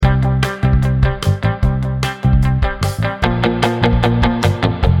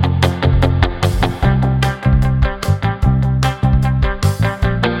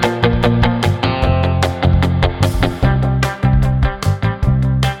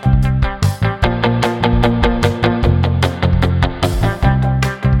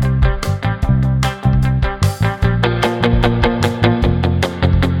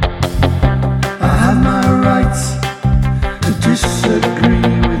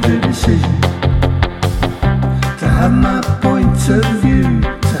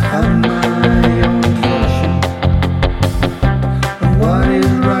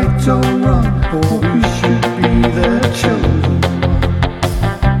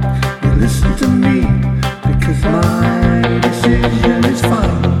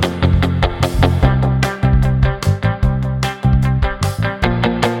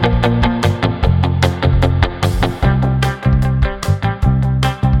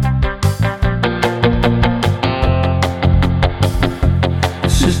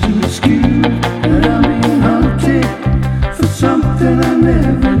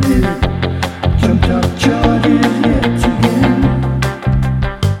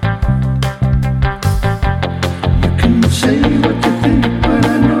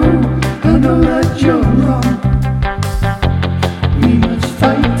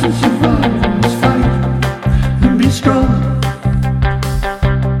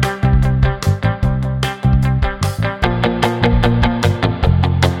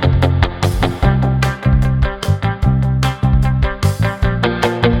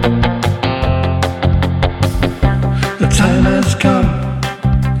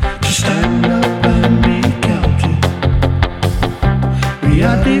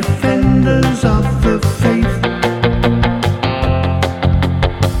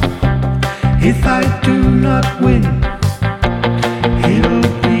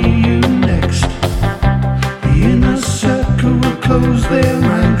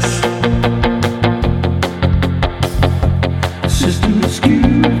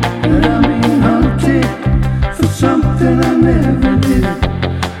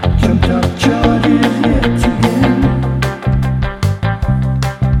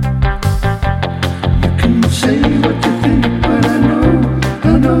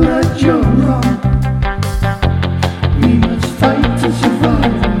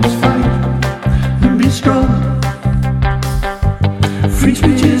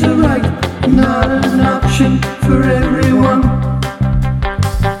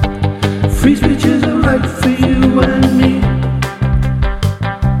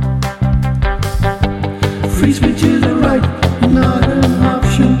Free speech is a right, not an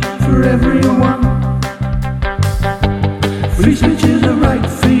option for everyone. Free speech is a right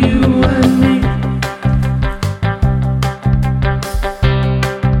for you and me.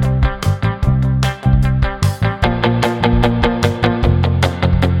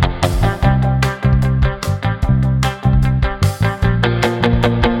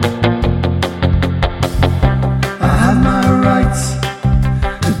 I have my rights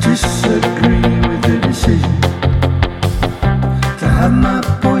to disagree with the decision, to have my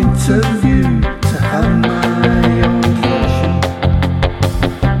point of view, to have my own version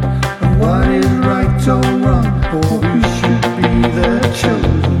of what is right or wrong, or who should be the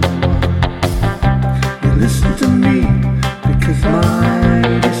chosen one. You listen to me because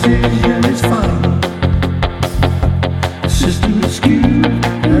my decision is final. The system is skewed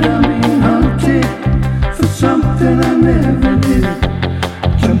and I'm being hunted for something I never did.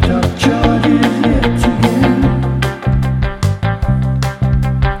 Jumped up charges yet again.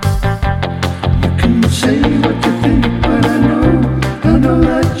 You can say what you think, but I know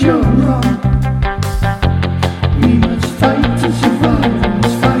that you're wrong. We must fight to survive, we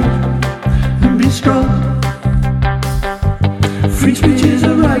must fight and be strong. Free speech is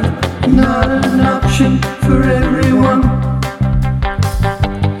a right, not an option for everyone.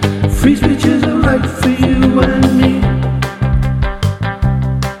 Free speech is a right for you and me.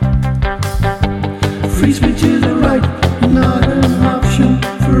 Free speech is a right, not an option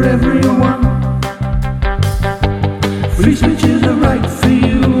for everyone. Free speech is a right for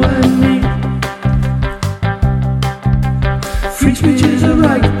you and me. Free speech is a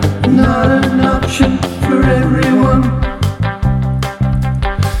right, not an option